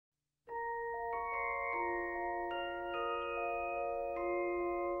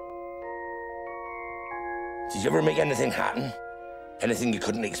Did you ever make anything happen? Anything you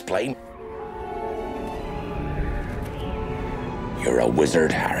couldn't explain? You're a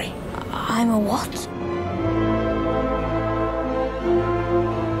wizard, Harry. I'm a what?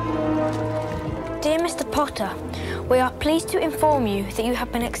 Dear Mr. Potter, we are pleased to inform you that you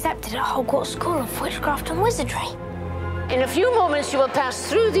have been accepted at Hogwarts School of Witchcraft and Wizardry. In a few moments, you will pass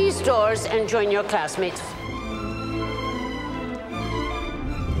through these doors and join your classmates.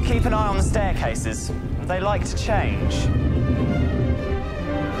 Keep an eye on the staircases. They like to change.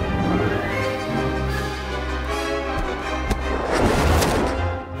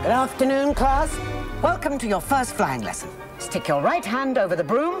 Good afternoon, class. Welcome to your first flying lesson. Stick your right hand over the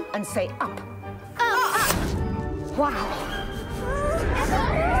broom and say up. Wow.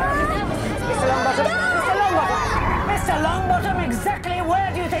 Mr. Longbottom, Mr. Longbottom, Mr. Longbottom, exactly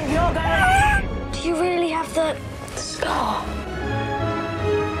where do you think you're going? Do you really have the scar?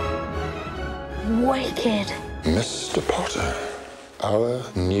 Wicked. Mr. Potter, our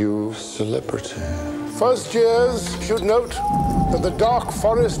new celebrity. First years should note that the Dark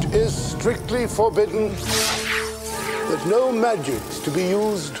Forest is strictly forbidden, that no magic is to be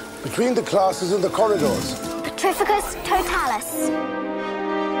used between the classes in the corridors. Petrificus totalis.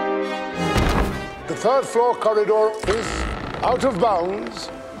 The third floor corridor is out of bounds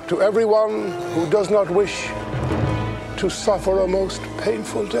to everyone who does not wish to suffer a most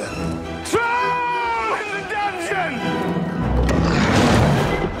painful death. Throw in the dungeon!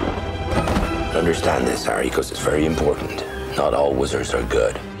 Understand this, Harry, because it's very important. Not all wizards are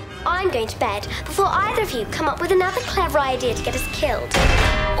good. I'm going to bed before either of you come up with another clever idea to get us killed.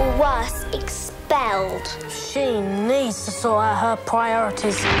 Or worse, expelled. She needs to sort out her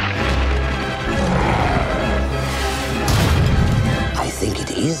priorities. I think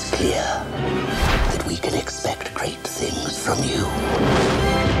it is clear that we can expect great things from you.